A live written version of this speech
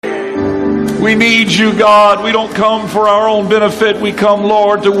We need you, God. We don't come for our own benefit. We come,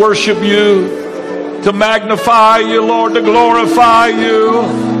 Lord, to worship you, to magnify you, Lord, to glorify you.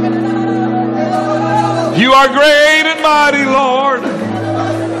 You are great and mighty, Lord.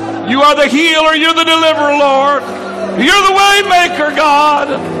 You are the healer. You're the deliverer, Lord. You're the way maker, God.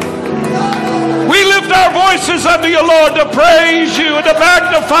 We lift our voices unto you, Lord, to praise you and to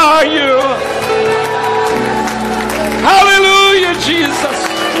magnify you. Hallelujah, Jesus.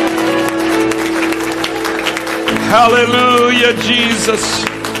 Hallelujah, Jesus.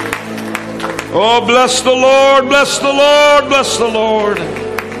 Oh, bless the Lord, bless the Lord, bless the Lord.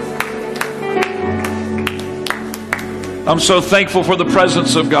 I'm so thankful for the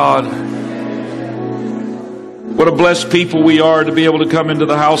presence of God. What a blessed people we are to be able to come into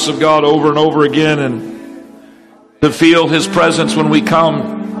the house of God over and over again and to feel His presence when we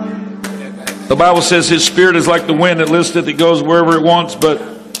come. The Bible says His Spirit is like the wind that listeth, it goes wherever it wants, but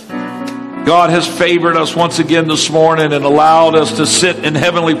God has favored us once again this morning and allowed us to sit in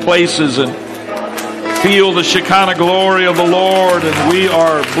heavenly places and feel the Shekinah glory of the Lord, and we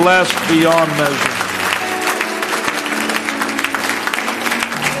are blessed beyond measure.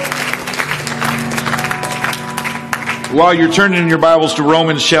 While you're turning in your Bibles to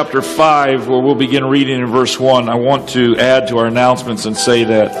Romans chapter 5, where we'll begin reading in verse 1, I want to add to our announcements and say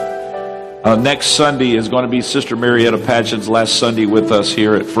that next Sunday is going to be Sister Marietta Patchen's last Sunday with us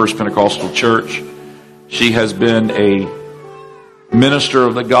here at First Pentecostal Church. She has been a minister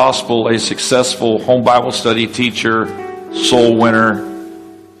of the gospel, a successful home Bible study teacher, soul winner,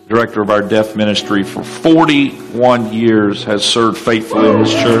 director of our deaf ministry for 41 years, has served faithfully in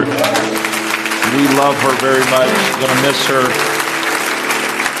this church. We love her very much. We're going to miss her.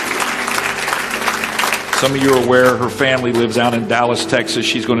 Some of you are aware her family lives out in Dallas, Texas.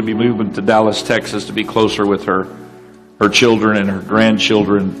 She's going to be moving to Dallas, Texas to be closer with her children and her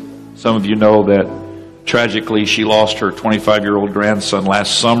grandchildren. Some of you know that tragically she lost her 25-year-old grandson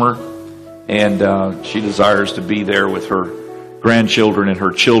last summer, and she desires to be there with her grandchildren and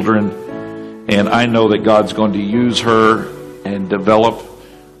her children. And I know that God's going to use her and develop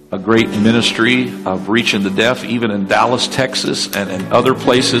a great ministry of reaching the deaf, even in Dallas, Texas, and in other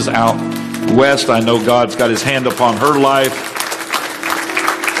places out west. I know God's got His hand upon her life.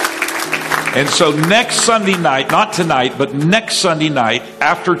 And so next Sunday night, not tonight, but next Sunday night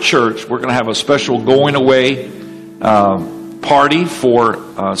after church, we're going to have a special going away party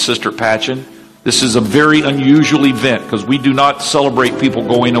for Sister Patchen. This is a very unusual event because we do not celebrate people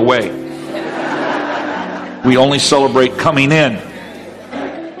going away. We only celebrate coming in.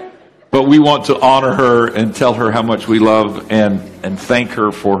 But we want to honor her and tell her how much we love and thank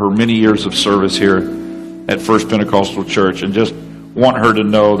her for her many years of service here at First Pentecostal Church, and just want her to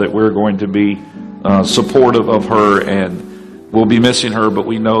know that we're going to be supportive of her, and we'll be missing her, but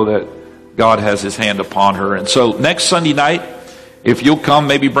we know that God has His hand upon her. And so next Sunday night, if you'll come,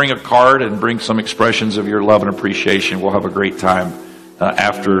 maybe bring a card and bring some expressions of your love and appreciation. We'll have a great time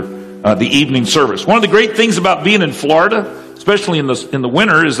after the evening service. One of the great things about being in Florida, especially in the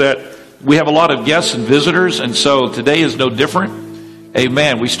winter, is that we have a lot of guests and visitors, and so today is no different.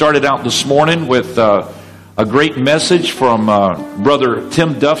 Amen. We started out this morning with a great message from Brother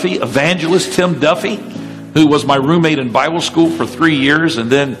Tim Duffy, Evangelist Tim Duffy, who was my roommate in Bible school for 3 years, and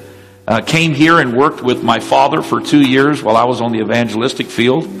then came here and worked with my father for 2 years while I was on the evangelistic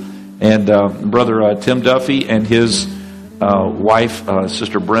field. And Brother Tim Duffy and his wife,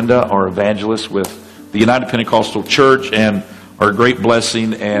 Sister Brenda, are evangelists with the United Pentecostal Church and are a great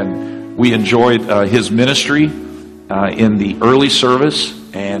blessing. And we enjoyed his ministry in the early service,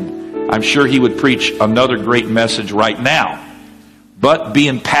 and I'm sure he would preach another great message right now. But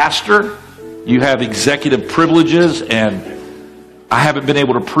being pastor, you have executive privileges, and I haven't been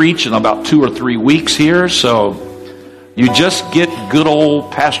able to preach in about 2 or 3 weeks here, so you just get good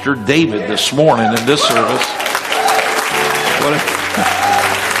old Pastor David this morning in this service.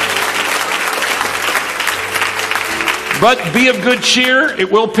 But be of good cheer.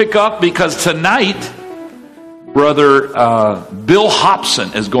 It will pick up, because tonight, Brother Bill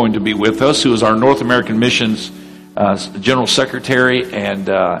Hobson is going to be with us, who is our North American Missions General Secretary and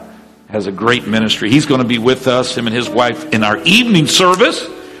has a great ministry. He's going to be with us, him and his wife, in our evening service.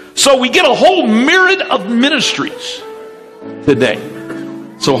 So we get a whole myriad of ministries today.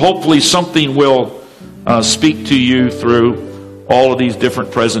 So hopefully something will speak to you through all of these different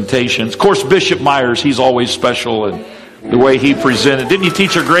presentations. Of course, Bishop Myers, he's always special, and the way he presented. Didn't you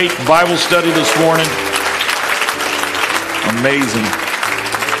teach a great Bible study this morning? Amazing.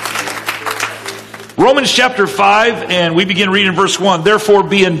 Romans chapter 5, and we begin reading verse 1. Therefore,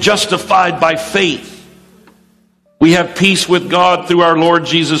 being justified by faith, we have peace with God through our Lord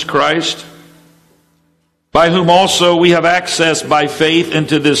Jesus Christ, by whom also we have access by faith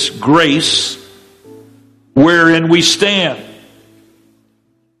into this grace wherein we stand,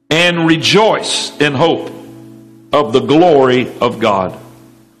 and rejoice in hope of the glory of God.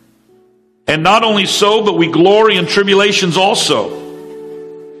 And not only so, but we glory in tribulations also,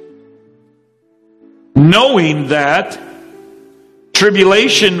 knowing that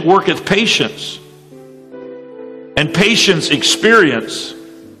tribulation worketh patience, and patience experience,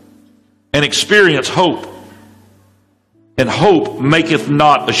 and experience hope. And hope maketh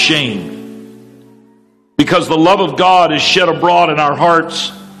not ashamed, because the love of God is shed abroad in our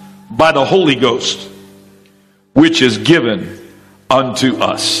hearts by the Holy Ghost, which is given unto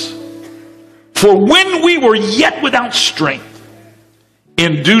us. For when we were yet without strength,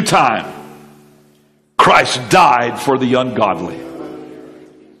 in due time, Christ died for the ungodly.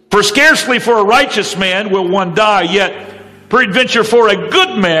 For scarcely for a righteous man will one die, yet peradventure for a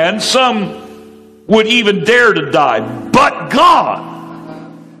good man some would even dare to die. But God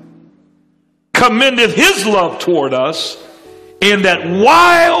commendeth his love toward us, in that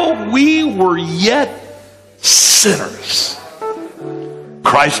while we were yet sinners,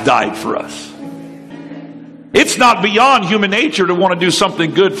 Christ died for us. It's not beyond human nature to want to do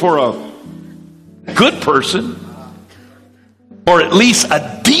something good for a good person, or at least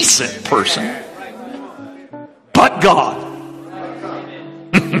a decent person. But God,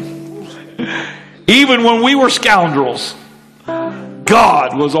 even when we were scoundrels,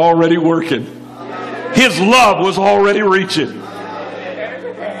 God was already working. His love was already reaching.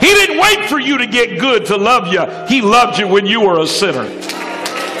 He didn't wait for you to get good to love you. He loved you when you were a sinner.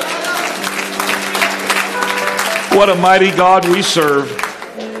 What a mighty God we serve.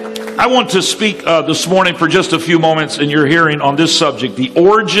 I want to speak this morning for just a few moments in your hearing on this subject, the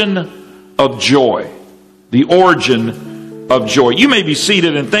origin of joy. The origin of joy. You may be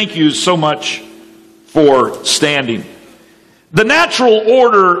seated, and thank you so much for standing. The natural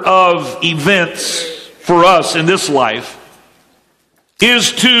order of events for us in this life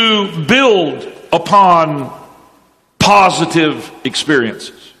is to build upon positive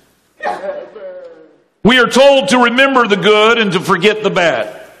experiences. We are told to remember the good and to forget the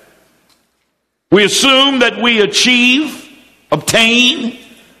bad. We assume that we achieve, obtain,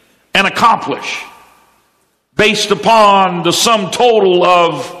 and accomplish based upon the sum total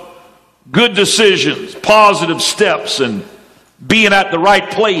of good decisions, positive steps, and being at the right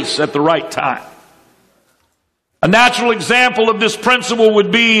place at the right time. A natural example of this principle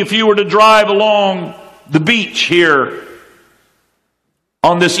would be if you were to drive along the beach here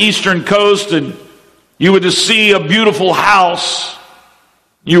on this eastern coast and you would just see a beautiful house.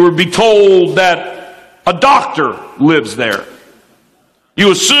 You would be told that a doctor lives there.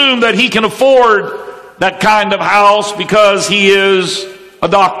 You assume that he can afford that kind of house because he is a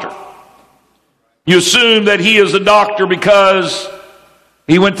doctor. You assume that he is a doctor because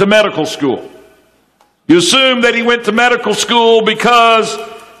he went to medical school. You assume that he went to medical school because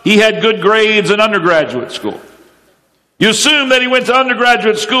he had good grades in undergraduate school. You assume that he went to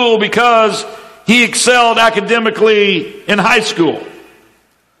undergraduate school because he excelled academically in high school.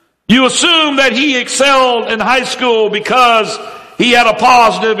 You assume that he excelled in high school because he had a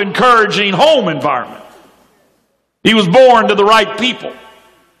positive, encouraging home environment. He was born to the right people.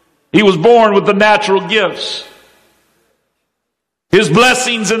 He was born with the natural gifts. His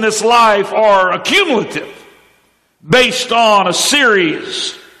blessings in this life are accumulative, based on a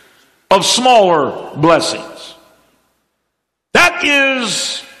series of smaller blessings. That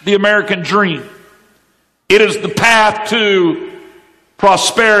is the American dream. It is the path to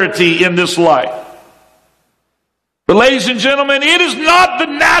prosperity in this life. But ladies and gentlemen, it is not the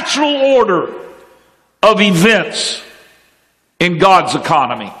natural order of events in God's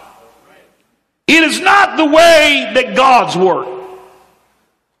economy. It is not the way that God's work.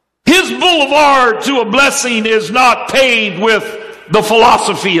 His boulevard to a blessing is not paved with the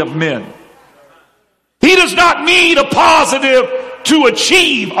philosophy of men. He does not need a positive to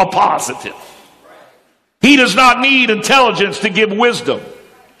achieve a positive. He does not need intelligence to give wisdom.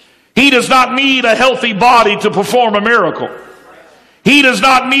 He does not need a healthy body to perform a miracle. He does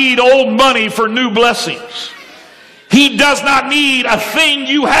not need old money for new blessings. He does not need a thing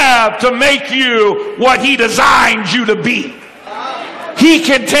you have to make you what he designed you to be. He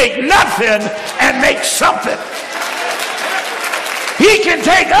can take nothing and make something. He can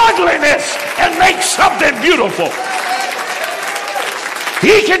take ugliness and make something beautiful.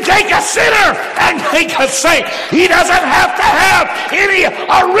 He can take a sinner and make a saint. He doesn't have to have any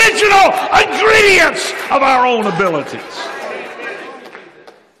original ingredients of our own abilities.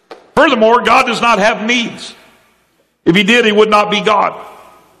 Furthermore, God does not have needs. If he did, he would not be God.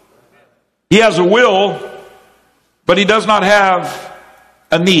 He has a will, but he does not have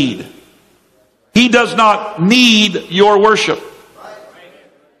a need. He does not need your worship.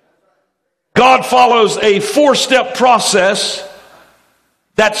 God follows a 4-step process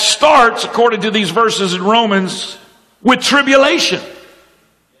that starts, according to these verses in Romans, with tribulation.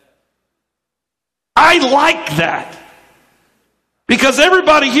 I like that. Because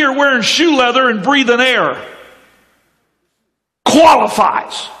everybody here wearing shoe leather and breathing air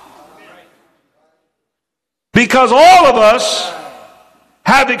qualifies. Because all of us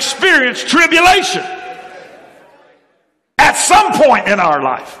have experienced tribulation at some point in our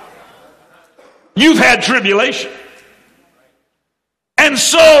life. You've had tribulation. And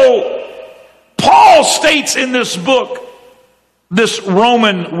so Paul states in this book, this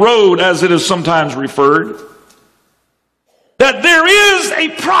Roman road as it is sometimes referred, that there is a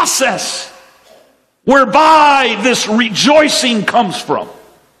process whereby this rejoicing comes from.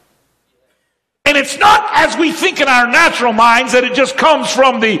 And it's not as we think in our natural minds that it just comes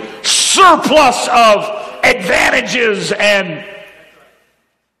from the surplus of advantages and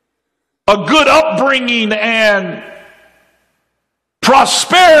a good upbringing and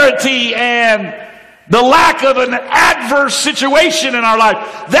prosperity and the lack of an adverse situation in our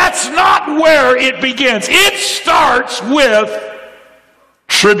life. That's not where it begins. It starts with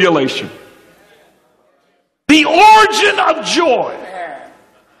tribulation. The origin of joy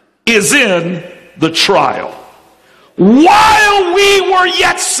is in the trial. While we were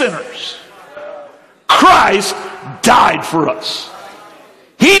yet sinners, Christ died for us.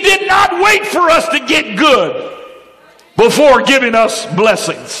 He did not wait for us to get good before giving us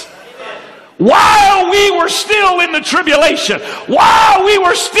blessings. While we were still in the tribulation, while we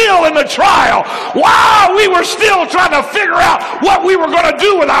were still in the trial, while we were still trying to figure out what we were going to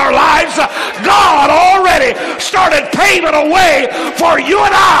do with our lives, God already started paving a way for you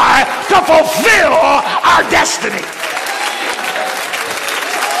and I to fulfill our destiny.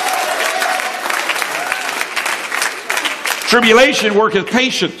 Tribulation worketh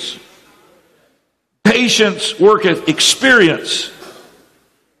patience. Patience worketh experience.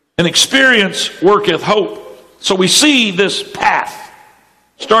 And experience worketh hope. So we see this path.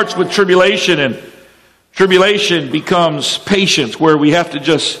 Starts with tribulation, and tribulation becomes patience, where we have to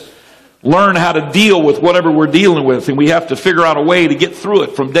just learn how to deal with whatever we're dealing with, and we have to figure out a way to get through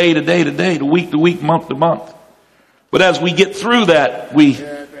it from day to day to day, to week, month to month. But as we get through that, we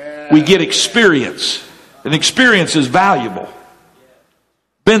get experience. And experience is valuable.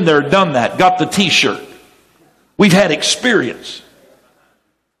 Been there, done that, got the t-shirt. We've had experience.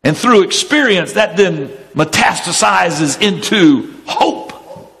 And through experience, that then metastasizes into hope.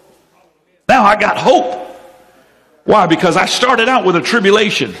 Now I got hope. Why? Because I started out with a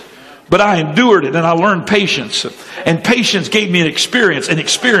tribulation, but I endured it and I learned patience. And patience gave me an experience, and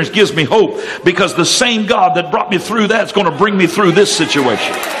experience gives me hope, because the same God that brought me through that is going to bring me through this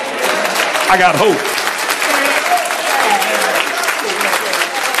situation. I got hope.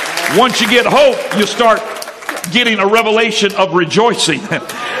 Once you get hope, you start getting a revelation of rejoicing.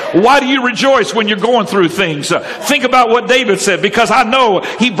 Why do you rejoice when you're going through things? Think about what David said. Because I know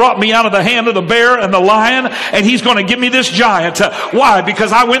he brought me out of the hand of the bear and the lion, and he's going to give me this giant. Why?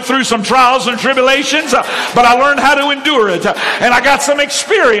 Because I went through some trials and tribulations, but I learned how to endure it. And I got some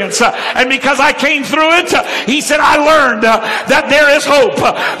experience. And because I came through it, he said, I learned that there is hope.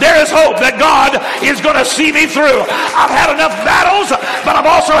 There is hope that God is going to see me through. I've had enough battles, but I've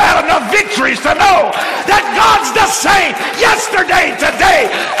also had enough victories to know that God's the same yesterday,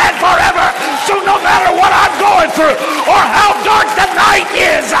 today, and forever. So no matter what I'm going through or how dark the night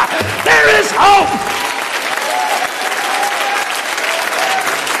is, there is hope.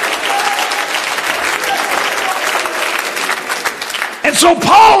 And so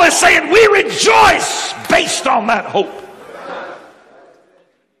Paul is saying we rejoice based on that hope.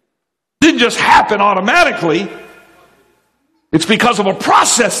 Didn't just happen automatically. It's because of a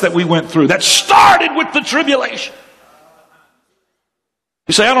process that we went through that started with the tribulation.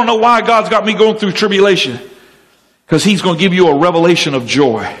 You say, I don't know why God's got me going through tribulation. Because he's going to give you a revelation of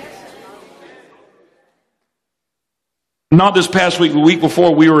joy. Not this past week, the week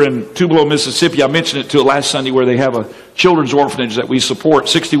before, we were in Tupelo, Mississippi. I mentioned it to it last Sunday, where they have a children's orphanage that we support.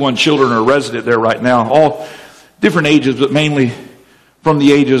 61 children are resident there right now. All different ages, but mainly from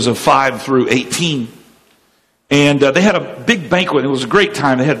the ages of 5 through 18. And they had a big banquet. It was a great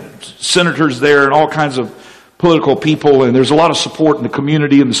time. They had senators there and all kinds of political people, and there's a lot of support in the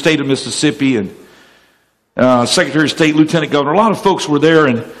community in the state of Mississippi, and Secretary of State, Lieutenant Governor, a lot of folks were there,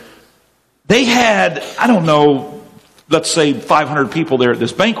 and they had, I don't know, let's say 500 people there at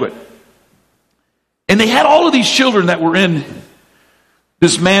this banquet. And they had all of these children that were in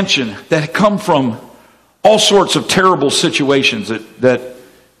this mansion that had come from all sorts of terrible situations that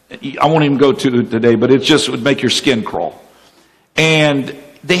I won't even go to today, but it just would make your skin crawl. And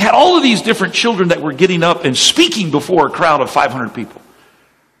they had all of these different children that were getting up and speaking before a crowd of 500 people.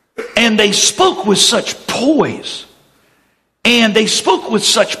 And they spoke with such poise. And they spoke with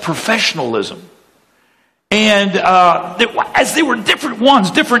such professionalism. And as they were different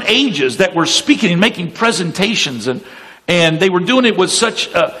ones, different ages that were speaking and making presentations. And they were doing it with such...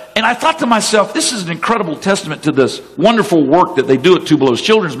 and I thought to myself, this is an incredible testament to this wonderful work that they do at Tubelos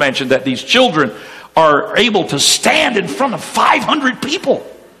Children's Mansion, that these children are able to stand in front of 500 people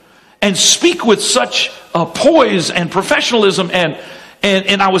and speak with such poise and professionalism.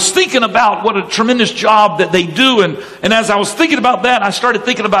 And I was thinking about what a tremendous job that they do. And as I was thinking about that, I started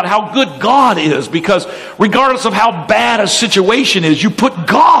thinking about how good God is. Because regardless of how bad a situation is, you put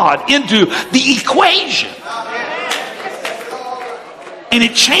God into the equation. And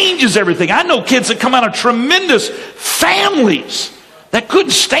it changes everything. I know kids that come out of tremendous families that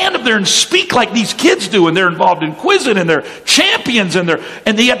couldn't stand up there and speak like these kids do, and they're involved in quizzing, and they're champions, and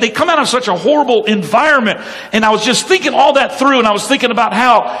yet they come out of such a horrible environment. And I was just thinking all that through, and I was thinking about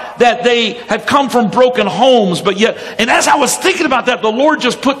how that they have come from broken homes, but yet, and as I was thinking about that, the Lord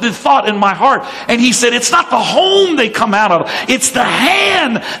just put the thought in my heart, and He said, it's not the home they come out of, it's the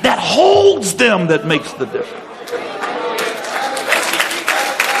hand that holds them that makes the difference.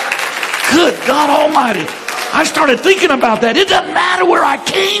 Good God Almighty. I started thinking about that. It doesn't matter where I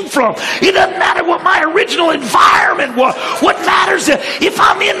came from. It doesn't matter what my original environment was. What matters is if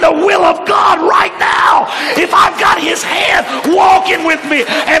I'm in the will of God right now, if I've got His hand walking with me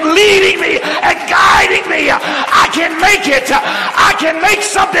and leading me and guiding me, I can make it. I can make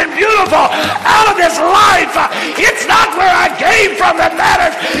something beautiful out of this life. It's not where I came from that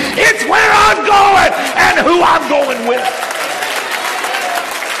matters. It's where I'm going and who I'm going with.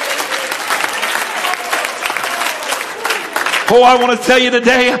 Oh, I want to tell you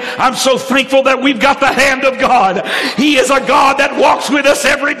today, I'm so thankful that we've got the hand of God. He is a God that walks with us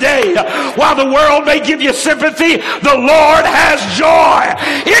every day. While the world may give you sympathy, the Lord has joy.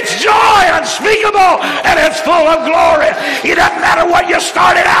 It's joy unspeakable, and it's full of glory. It doesn't matter what you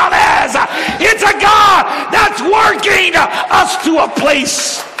started out as. It's a God that's working us to a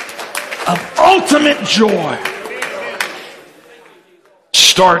place of ultimate joy.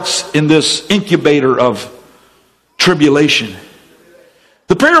 Starts in this incubator of tribulation.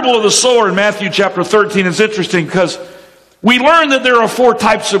 The parable of the sower in Matthew chapter 13 is interesting because we learn that there are 4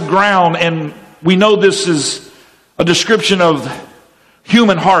 types of ground, and we know this is a description of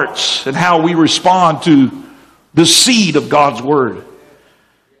human hearts and how we respond to the seed of God's word.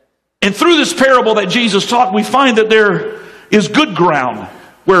 And through this parable that Jesus taught, we find that there is good ground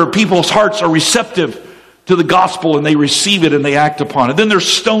where people's hearts are receptive to the gospel and they receive it and they act upon it. Then there's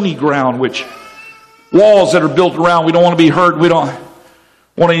stony ground, which walls that are built around. We don't want to be hurt. We don't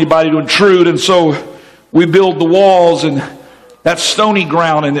want anybody to intrude. And so we build the walls, and that's stony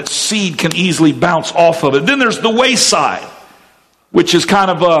ground, and its seed can easily bounce off of it. Then there's the wayside, which is kind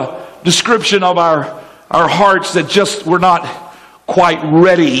of a description of our hearts that just we're not quite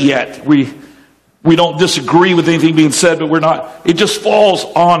ready yet. We don't disagree with anything being said, but we're not. It just falls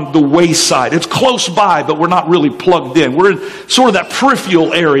on the wayside. It's close by, but we're not really plugged in. We're in sort of that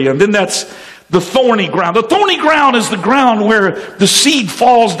peripheral area. And then that's the thorny ground. The thorny ground is the ground where the seed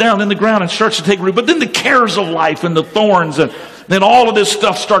falls down in the ground and starts to take root. But then the cares of life and the thorns, and then all of this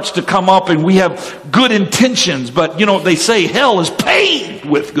stuff starts to come up, and we have good intentions. But, you know, they say hell is paved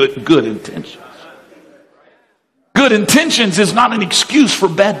with good intentions. Good intentions is not an excuse for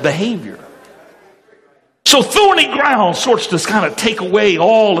bad behavior. So thorny ground sorts to kind of take away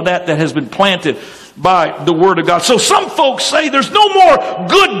all of that has been planted by the Word of God. So some folks say there's no more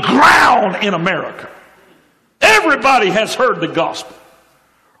good ground in America. Everybody has heard the gospel.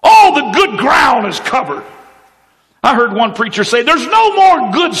 All the good ground is covered. I heard one preacher say there's no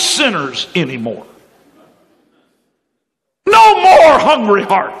more good sinners anymore. No more hungry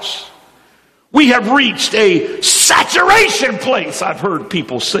hearts. We have reached a saturation place. I've heard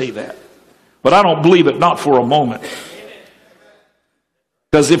people say that. But I don't believe it, not for a moment.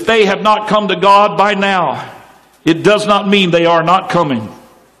 Because if they have not come to God by now, it does not mean they are not coming.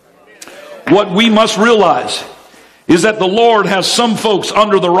 What we must realize is that the Lord has some folks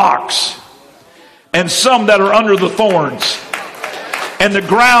under the rocks and some that are under the thorns. And the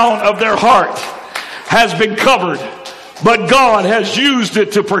ground of their heart has been covered, but God has used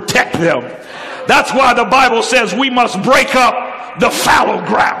it to protect them. That's why the Bible says we must break up the fallow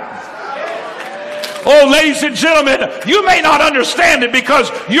ground. Oh, ladies and gentlemen, you may not understand it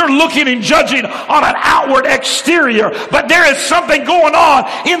because you're looking and judging on an outward exterior, but there is something going on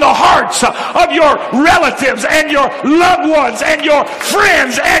in the hearts of your relatives and your loved ones and your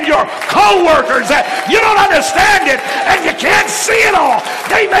friends and your co-workers. You don't understand it and you can't see it all.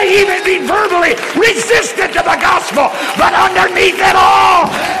 They may even be verbally resistant to the gospel, but underneath it all,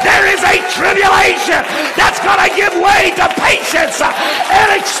 there is a tribulation that's going to give way to patience and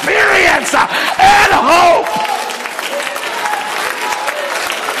experience and hope.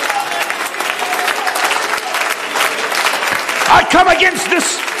 I come against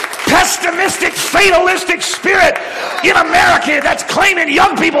this pessimistic, fatalistic spirit in America that's claiming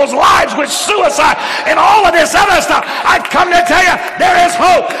young people's lives with suicide and all of this other stuff. I've come to tell you, there is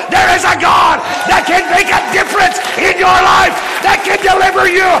hope. There is a God that can make a difference in your life, that can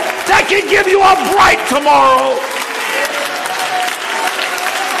deliver you, that can give you a bright tomorrow.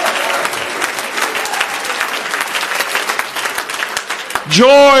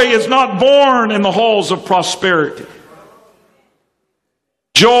 Joy is not born in the halls of prosperity.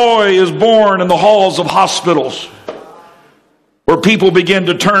 Joy is born in the halls of hospitals, where people begin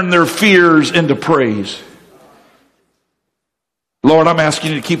to turn their fears into praise. Lord, I'm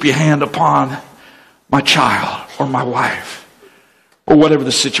asking you to keep your hand upon my child or my wife or whatever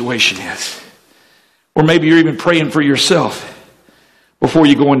the situation is. Or maybe you're even praying for yourself before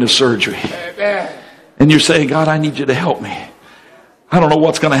you go into surgery. And you're saying, God, I need you to help me. I don't know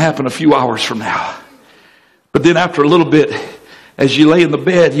what's going to happen a few hours from now. But then after a little bit, as you lay in the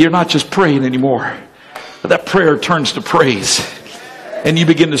bed, you're not just praying anymore. But that prayer turns to praise. And you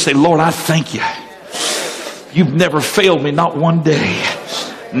begin to say, Lord, I thank you. You've never failed me, not one day,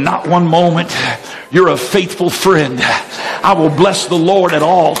 not one moment. You're a faithful friend. I will bless the Lord at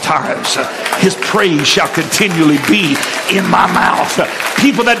all times. His praise shall continually be in my mouth.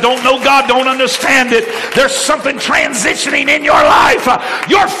 People that don't know God don't understand it. There's something transitioning in your life.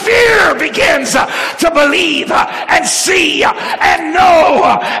 Your fear begins to believe and see and know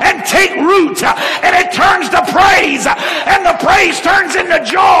and take root. And it turns to praise. And the praise turns into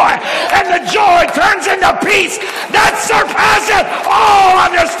joy. And the joy turns into peace that surpasses all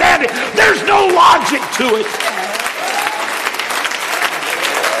understanding. There's no logic to it.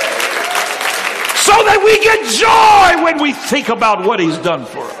 So that we get joy when we think about what he's done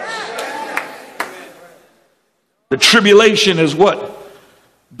for us. The tribulation is what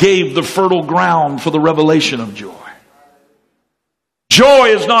gave the fertile ground for the revelation of joy. Joy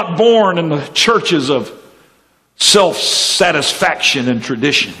is not born in the churches of self-satisfaction and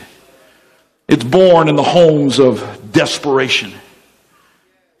tradition. It's born in the homes of desperation.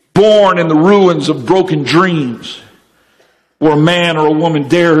 Born in the ruins of broken dreams, where a man or a woman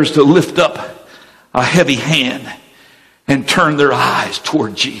dares to lift up a heavy hand and turn their eyes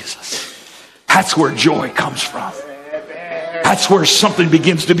toward Jesus. That's where joy comes from. That's where something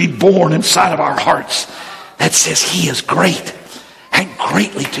begins to be born inside of our hearts that says he is great and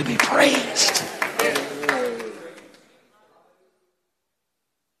greatly to be praised.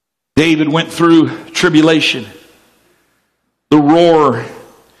 David went through tribulation, the roar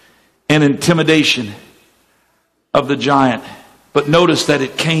and intimidation of the giant, but notice that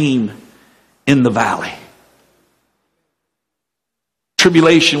it came in the valley.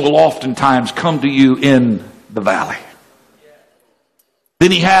 Tribulation will oftentimes come to you in the valley.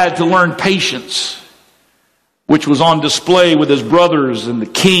 Then he had to learn patience, which was on display with his brothers and the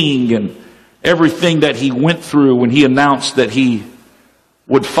king and everything that he went through when he announced that he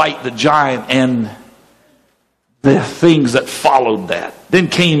would fight the giant and the things that followed that. Then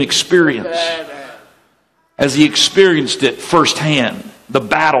came experience. As he experienced it firsthand, the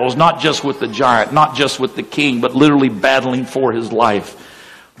battles, not just with the giant, not just with the king, but literally battling for his life.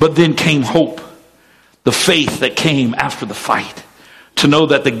 But then came hope, the faith that came after the fight, to know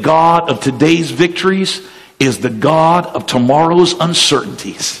that the God of today's victories is the God of tomorrow's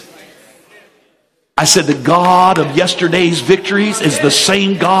uncertainties. I said the God of yesterday's victories is the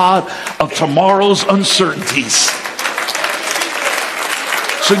same God of tomorrow's uncertainties.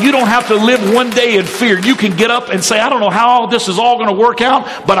 So you don't have to live one day in fear. You can get up and say, I don't know how this is all going to work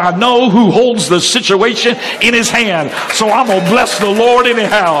out, but I know who holds the situation in his hand. So I'm going to bless the Lord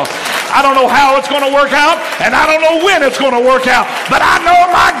anyhow. I don't know how it's going to work out, and I don't know when it's going to work out, but I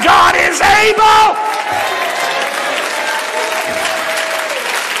know my God is able.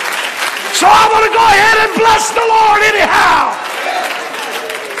 So I'm going to go ahead and bless the Lord anyhow.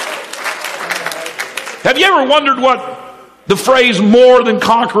 Have you ever wondered what the phrase more than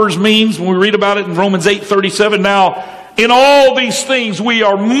conquerors means when we read about it in Romans 8:37? Now, in all these things we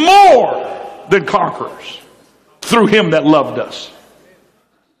are more than conquerors through him that loved us.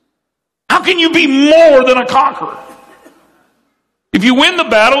 How How can you be more than a conqueror? If you win the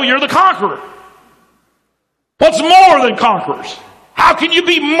battle, you're the conqueror. What's more than conquerors? How can you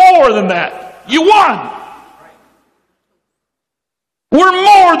be more than that? You won. We're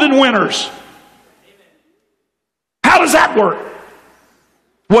more than winners. How does that work?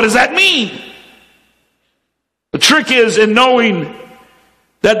 What does that mean? The trick is in knowing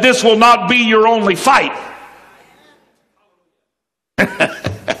that this will not be your only fight.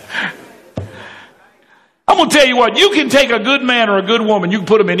 I'm going to tell you what, you can take a good man or a good woman, you can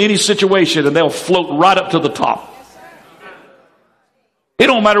put them in any situation and they'll float right up to the top. It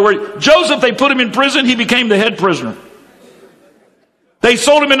don't matter where. Joseph, they put him in prison, he became the head prisoner. They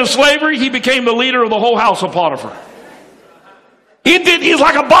sold him into slavery, he became the leader of the whole house of Potiphar. He's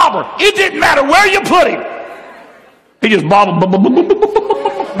like a bobber. It didn't matter where you put him. He just bobbled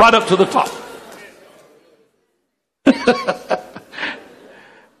right up to the top.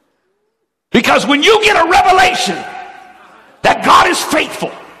 Because when you get a revelation that God is faithful,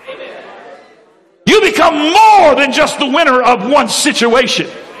 you become more than just the winner of one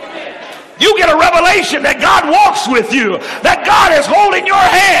situation. You get a revelation that God walks with you, that God is holding your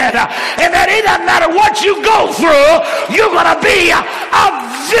hand, and that it doesn't matter what you go through, you're going to be a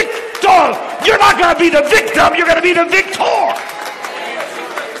victor. You're not going to be the victim, you're going to be the victor.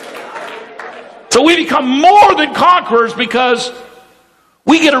 So we become more than conquerors because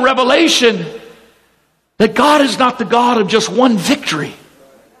we get a revelation that God is not the God of just one victory.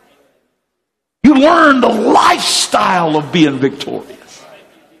 You learn the lifestyle of being victorious.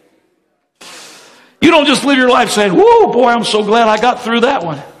 You don't just live your life saying, whoa, boy, I'm so glad I got through that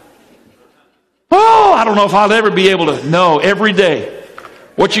one. Oh, I don't know if I'll ever be able to. No, every day.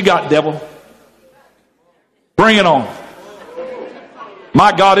 What you got, devil? Bring it on.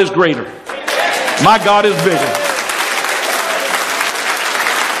 My God is greater. My God is bigger.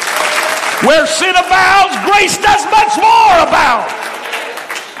 Where sin abounds, grace does much more abound.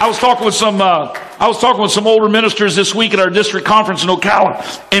 I was talking with some older ministers this week at our district conference in Ocala,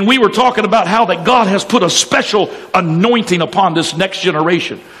 and we were talking about how that God has put a special anointing upon this next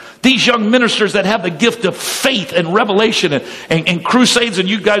generation. These young ministers that have the gift of faith and revelation and crusades, and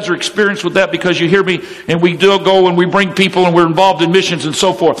you guys are experienced with that because you hear me, and we do go and we bring people and we're involved in missions and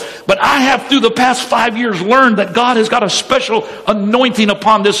so forth. But I have through the past 5 years learned that God has got a special anointing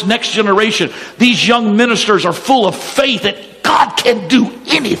upon this next generation. These young ministers are full of faith that God can do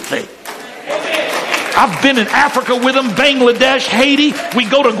anything. I've been in Africa with them, Bangladesh, Haiti. We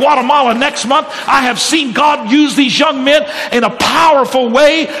go to Guatemala next month. I have seen God use these young men in a powerful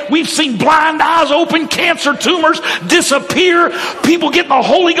way. We've seen blind eyes open, cancer tumors disappear, people getting the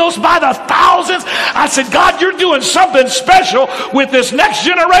Holy Ghost by the thousands. I said, God, you're doing something special with this next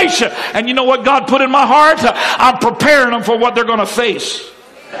generation. And you know what God put in my heart? I'm preparing them for what they're going to face.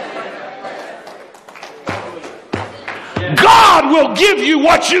 God will give you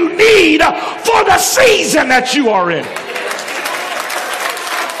what you need for the season that you are in.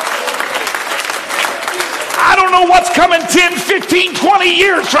 I don't know what's coming 10, 15, 20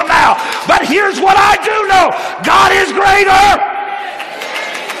 years from now, but here's what I do know. God is greater.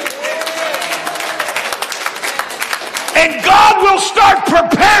 And God will start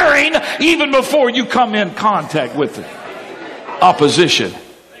preparing even before you come in contact with it. Opposition.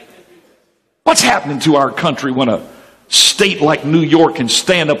 What's happening to our country when a state like New York can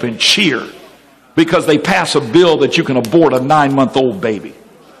stand up and cheer because they pass a bill that you can abort a 9-month-old baby?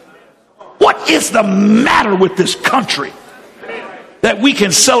 What is the matter with this country that we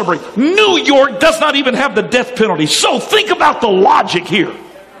can celebrate? New York does not even have the death penalty. So think about the logic here.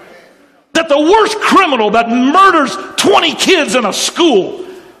 That the worst criminal that murders 20 kids in a school,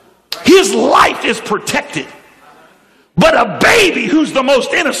 his life is protected. But a baby who's the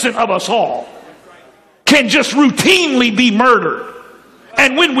most innocent of us all can just routinely be murdered.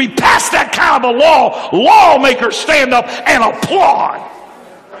 And when we pass that kind of a law, lawmakers stand up and applaud.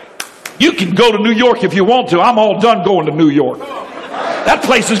 You can go to New York if you want to. I'm all done going to New York. That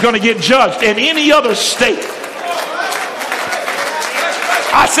place is going to get judged in any other state.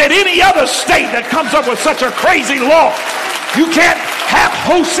 I said any other state that comes up with such a crazy law. You can't have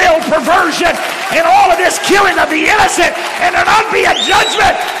wholesale perversion and all of this killing of the innocent and there not be a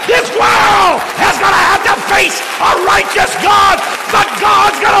judgment. This world has going to have to face a righteous God, but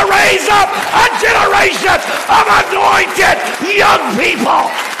God's going to raise up a generation of anointed young people.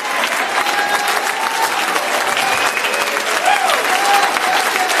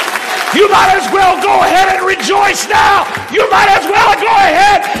 You might as well go ahead and rejoice now. You might as well go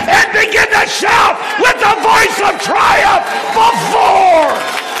ahead and begin to shout with the voice of triumph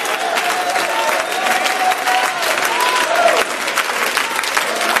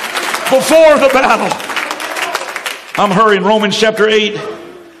before the battle. I'm hurrying. Romans chapter 8,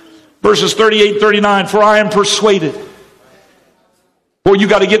 verses 38 and 39. For I am persuaded. Boy, you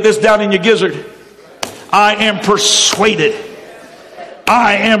got to get this down in your gizzard. I am persuaded.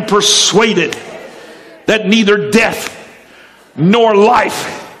 I am persuaded that neither death, nor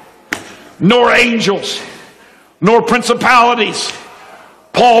life, nor angels, nor principalities.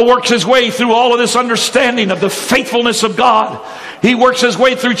 Paul works his way through all of this understanding of the faithfulness of God. He works his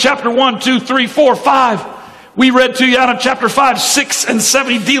way through chapter 1, 2, 3, 4, 5. We read to you out of chapter 5, 6, and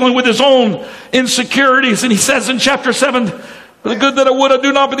 7, he's dealing with his own insecurities. And he says in chapter 7, the good that I would, I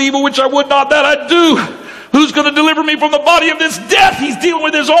do not, but the evil which I would not, that I do. Who's going to deliver me from the body of this death? He's dealing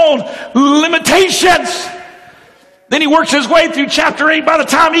with his own limitations. Then he works his way through chapter 8. By the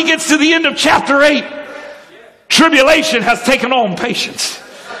time he gets to the end of chapter 8, tribulation has taken on patience.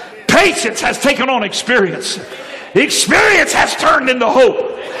 Patience has taken on experience. Experience has turned into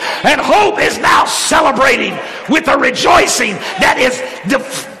hope. And hope is now celebrating with a rejoicing that is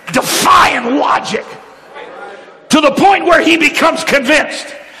defying logic. To the point where he becomes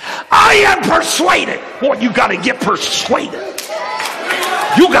convinced. I am persuaded. Boy, you got to get persuaded.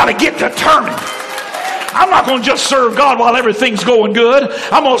 You got to get determined. I'm not going to just serve God while everything's going good.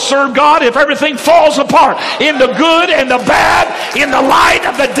 I'm going to serve God if everything falls apart. In the good and the bad, in the light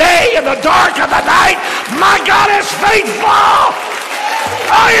of the day, in the dark of the night, my God is faithful.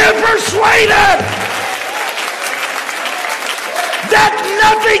 I am persuaded that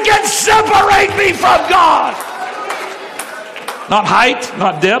nothing can separate me from God. Not height,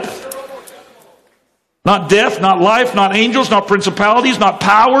 not depth, not death, not life, not angels, not principalities, not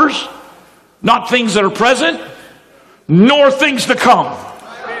powers, not things that are present, nor things to come.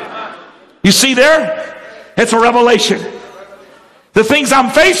 You see there? It's a revelation. The things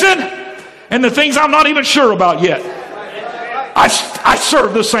I'm facing and the things I'm not even sure about yet. I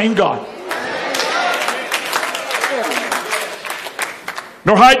serve the same God.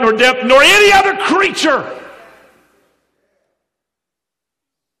 Nor height, nor depth, nor any other creature.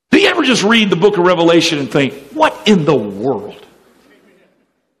 Do you ever just read the book of Revelation and think, what in the world?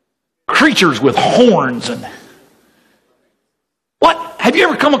 Creatures with horns and what? Have you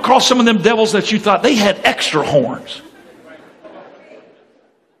ever come across some of them devils that you thought they had extra horns?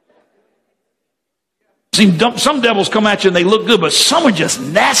 See, some devils come at you and they look good, but some are just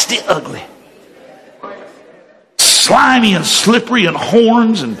nasty, ugly. Slimy and slippery and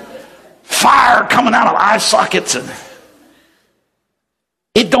horns and fire coming out of eye sockets, and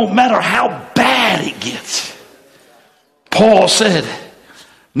it don't matter how bad it gets. Paul said,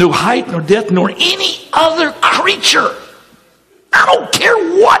 no height, nor depth, nor any other creature. I don't care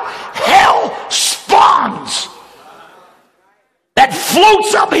what hell spawns that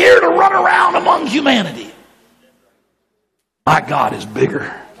floats up here to run around among humanity. My God is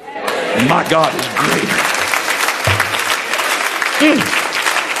bigger. And my God is greater.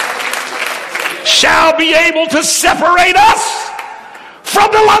 Shall be able to separate us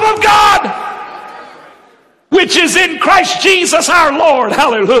from the love of God, which is in Christ Jesus our Lord.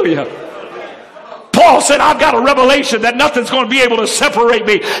 Hallelujah. Paul said, I've got a revelation that nothing's going to be able to separate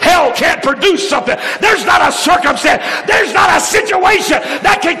me. Hell can't produce something. There's not a circumstance, there's not a situation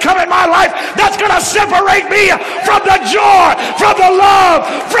that can come in my life that's going to separate me from the joy, from the love,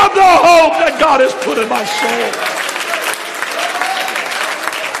 from the hope that God has put in my soul.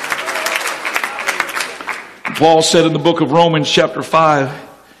 Paul said in the book of Romans chapter 5,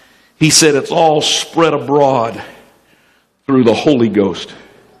 he said it's all spread abroad through the Holy Ghost.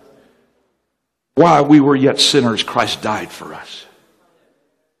 While we were yet sinners, Christ died for us.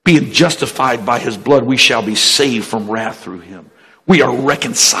 Being justified by his blood, we shall be saved from wrath through him. We are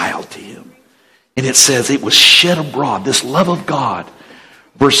reconciled to him. And it says it was shed abroad. This love of God,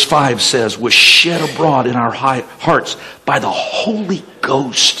 verse 5 says, was shed abroad in our hearts by the Holy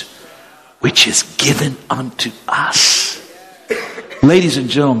Ghost, which is given unto us. Ladies and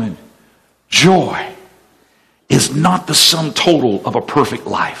gentlemen, joy is not the sum total of a perfect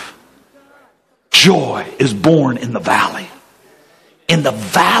life. Joy is born in the valley. In the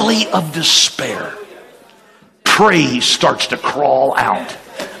valley of despair, praise starts to crawl out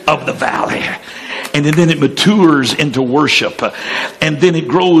of the valley. And then it matures into worship. And then it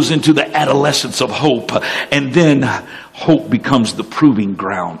grows into the adolescence of hope. And then hope becomes the proving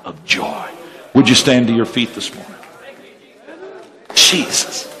ground of joy. Would you stand to your feet this morning?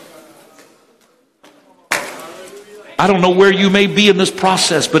 Jesus. I don't know where you may be in this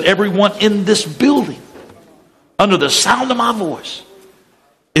process, but everyone in this building, under the sound of my voice,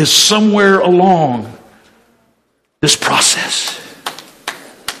 is somewhere along this process.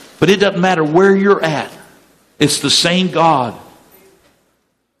 But it doesn't matter where you're at. It's the same God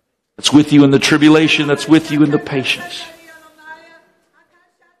that's with you in the tribulation, that's with you in the patience.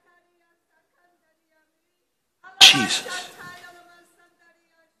 Jesus.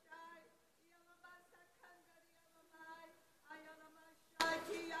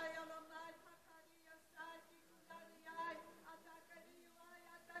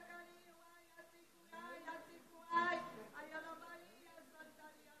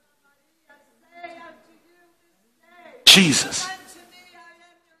 Jesus.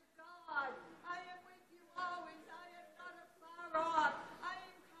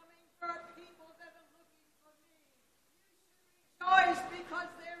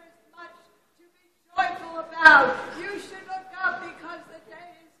 You should look up because the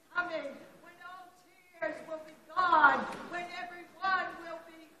day is coming when all tears will be gone, when everyone will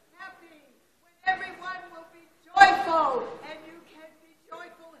be happy, when everyone will be joyful, and you can be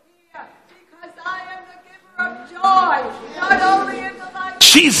joyful here because I am the giver of joy, not only in the life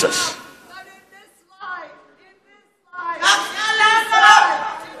Jesus. but in this life, in this life, in this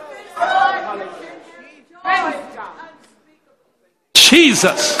life, in this life, you can have joy unspeakable.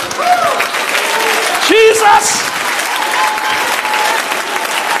 Jesus. Jesus.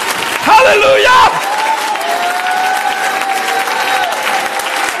 Hallelujah.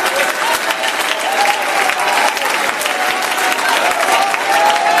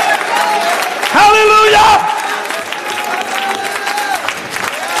 Hallelujah.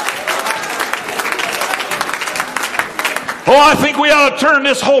 Oh, I think we ought to turn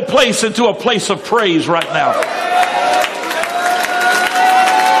this whole place into a place of praise right now.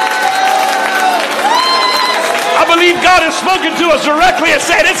 I believe God has spoken to us directly and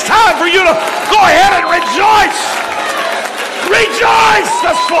said, it's time for you to go ahead and rejoice. Rejoice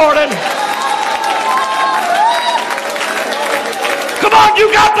this morning. Come on,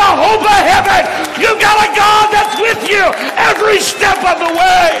 you got the hope of heaven. You got a God that's with you every step of the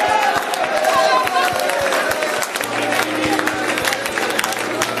way.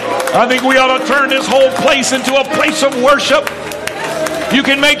 I think we ought to turn this whole place into a place of worship. You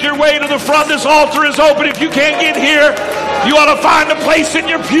can make your way to the front. This altar is open. If you can't get here, you ought to find a place in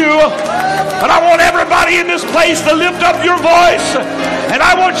your pew. And I want everybody in this place to lift up your voice. And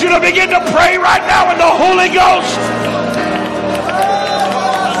I want you to begin to pray right now in the Holy Ghost.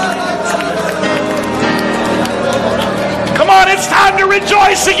 Come on, it's time to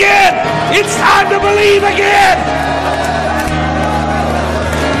rejoice again. It's time to believe again.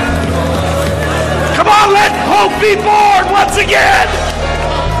 Come on, let hope be born once again.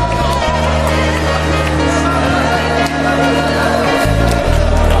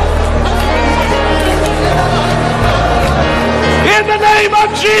 In the name of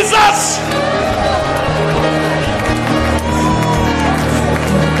Jesus.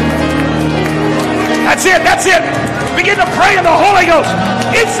 That's it, that's it. Begin to pray in the Holy Ghost.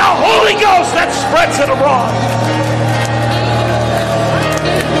 It's the Holy Ghost that spreads it abroad.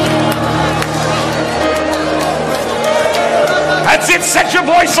 That's it, set your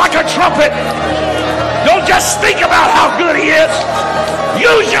voice like a trumpet. Don't just think about how good he is.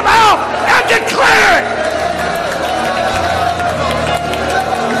 Use your mouth and declare it.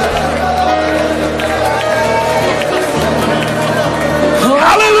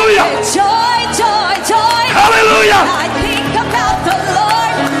 Hallelujah. Joy, joy, joy. Hallelujah. I think about the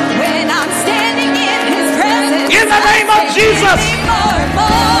Lord when I'm standing in his presence. In the name of Jesus. More and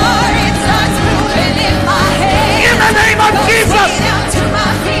more, it starts moving in my head. In the name of Jesus. Down to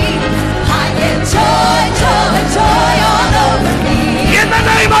my feet. I get joy, joy, joy all over me. In the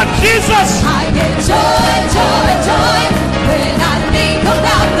name of Jesus. I get joy, joy, joy when I think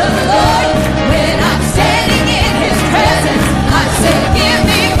about the Lord. When I'm standing in his presence, I say, give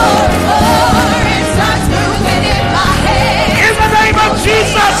me more and more. It starts moving in my head. In the name of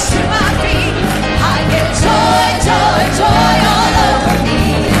Jesus. To my feet, I get joy, joy, joy all over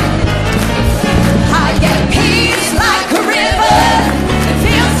me. I get peace like a river. It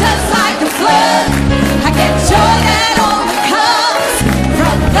feels just like a flood. I get joy that only comes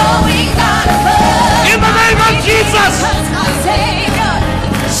from knowing God above. In the name of Jesus. Because my Savior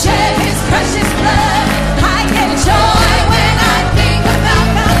shed his precious blood. I get joy when I think about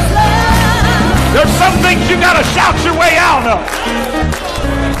God's love. There's some things you got to shout your way out of.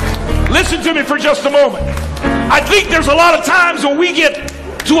 Listen to me for just a moment. I think there's a lot of times when we get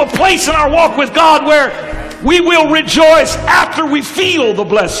to a place in our walk with God where we will rejoice after we feel the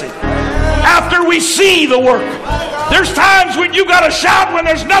blessing, after we see the work. There's times when you got to shout when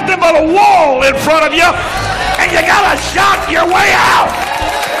there's nothing but a wall in front of you, and you got to shout your way out.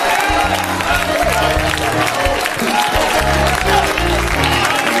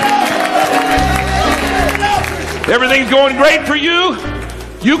 Everything's going great for you.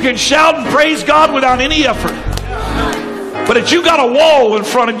 You can shout and praise God without any effort. But if you got a wall in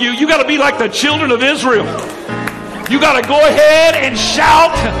front of you, you got to be like the children of Israel. You got to go ahead and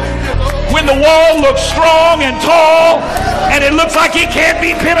shout when the wall looks strong and tall and it looks like it can't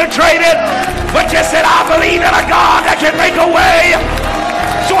be penetrated. But you said, I believe in a God that can make a way.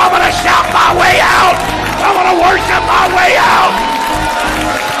 So I'm going to shout my way out. I'm going to worship my way out.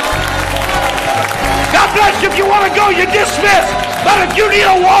 God bless you. If you want to go, you're dismissed. But if you need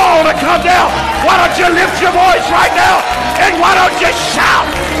a wall to come down, why don't you lift your voice right now? And why don't you shout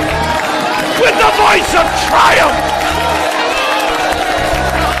with the voice of triumph?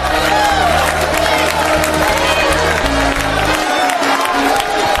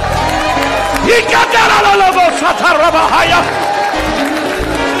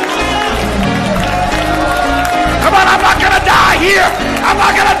 Come on, I'm not going to die here. I'm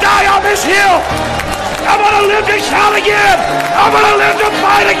not going to die on this hill. I'm going to live to shout again. I'm going to live to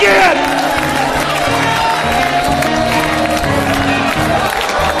fight again.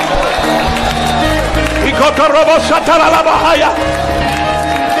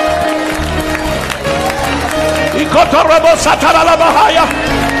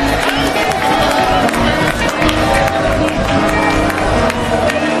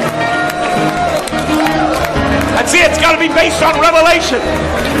 That's it. It's got to be based on revelation.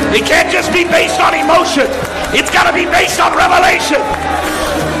 It can't just be based on emotion. It's got to be based on revelation.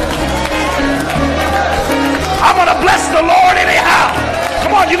 I'm going to bless the Lord anyhow.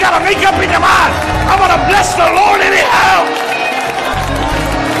 Come on, you got to make up in your mind. I'm going to bless the Lord anyhow.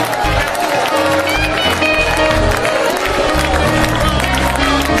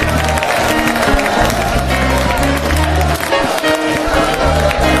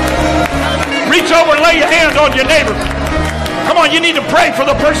 Reach over and lay your hand on your neighbor. Come on, you need to pray for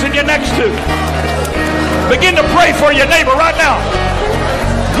the person you're next to. Begin to pray for your neighbor right now.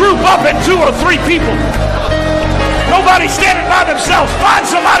 Group up in 2 or 3 people. Nobody standing by themselves. Find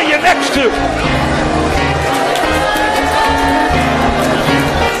somebody you're next to.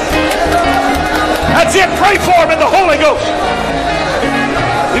 That's it. Pray for them in the Holy Ghost.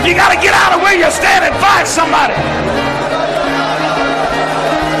 If you got to get out of where you're standing, find somebody.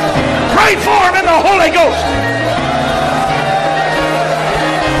 Pray for him in the Holy Ghost.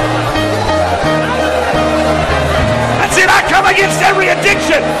 That's it. I come against every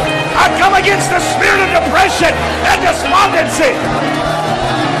addiction. I come against the spirit of depression and despondency.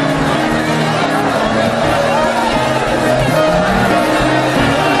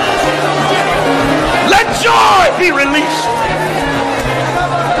 Let joy be released.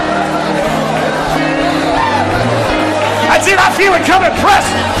 That's it. I feel it coming. Press,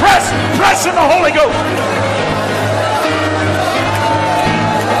 press, press in the Holy Ghost.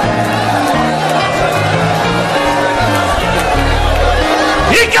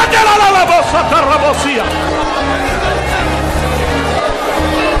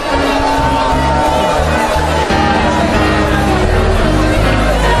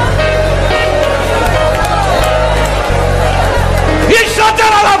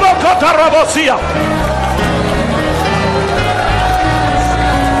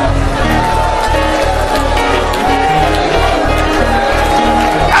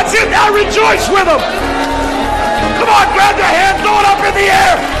 That's it. Now rejoice with them. Come on, grab their hand, throw it up in the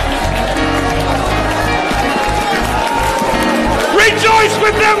air. Rejoice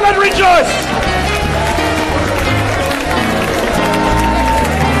with them that rejoice.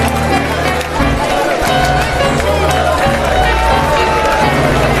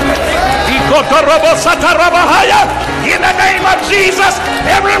 In the name of Jesus,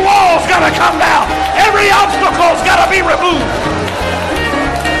 every wall's got to come down. Every obstacle's got to be removed.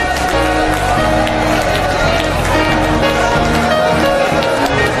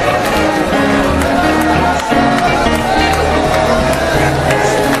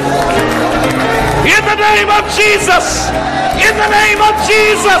 In the name of Jesus. In the name of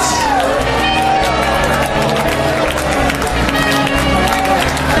Jesus.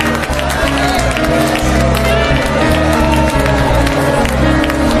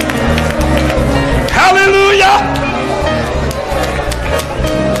 Hallelujah.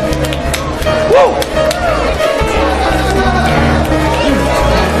 Woo.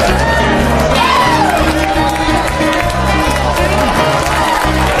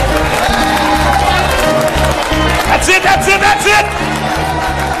 That's it, that's it, that's it.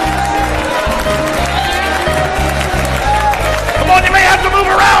 Come on, you may have to move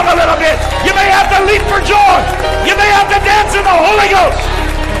around a little bit. You may have to leap for joy. You may have to dance in the Holy Ghost.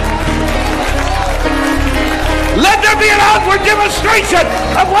 Let there be an outward demonstration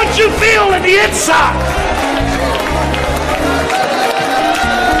of what you feel in the inside.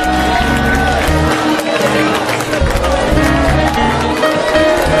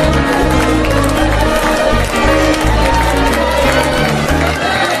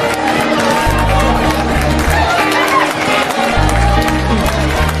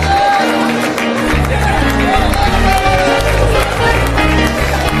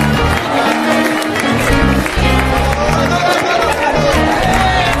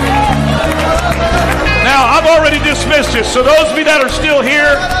 missed you. So those of you that are still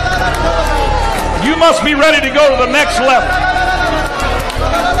here, you must be ready to go to the next level.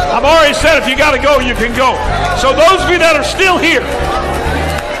 I've already said if you got to go, you can go. So those of you that are still here,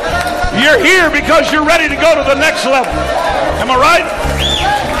 you're here because you're ready to go to the next level. Am I right?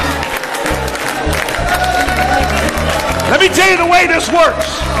 Let me tell you the way this works.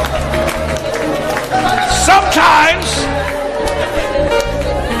 Sometimes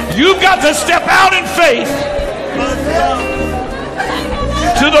you've got to step out in faith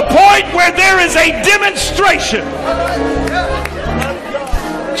to the point where there is a demonstration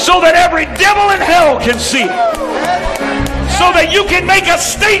so that every devil in hell can see it. So that you can make a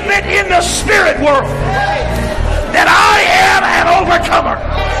statement in the spirit world that I am an overcomer.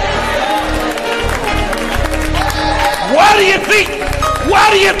 Why do you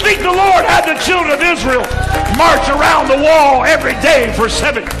think the Lord had the children of Israel march around the wall every day for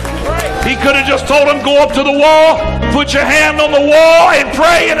 7? He could have just told them, go up to the wall, put your hand on the wall and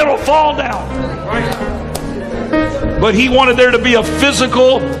pray and it'll fall down. But he wanted there to be a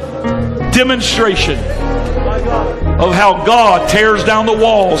physical demonstration of how God tears down the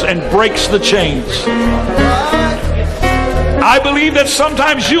walls and breaks the chains. I believe that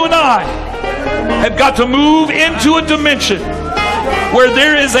sometimes you and I have got to move into a dimension where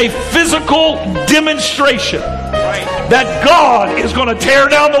there is a physical demonstration that God is going to tear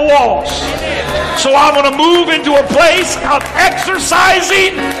down the walls. So I'm going to move into a place of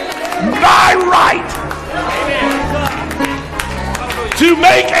exercising my right to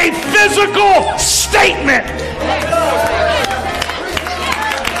make a physical statement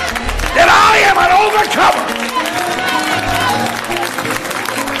that I am an overcomer.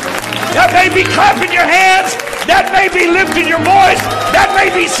 That may be clapping your hands, that may be lifting your voice, that may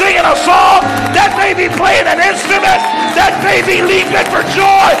be singing a song, that may be playing an instrument, that may be leaping for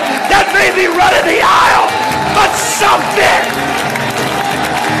joy, that may be running the aisle, but something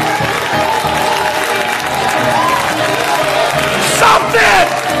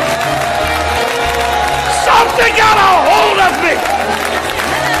got a hold of me.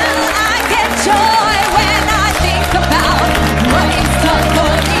 I get joy when I think about what he's done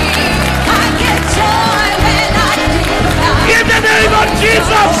for me. I get joy when I think about In the name of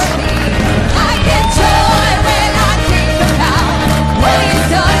Jesus. I get joy when I think about what he's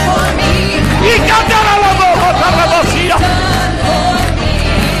done for me. He got that all over. Done for me.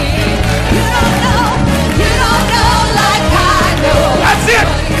 You don't know like I know. That's it.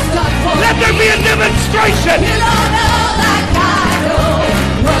 What he's done for Let there me. be a demonstration.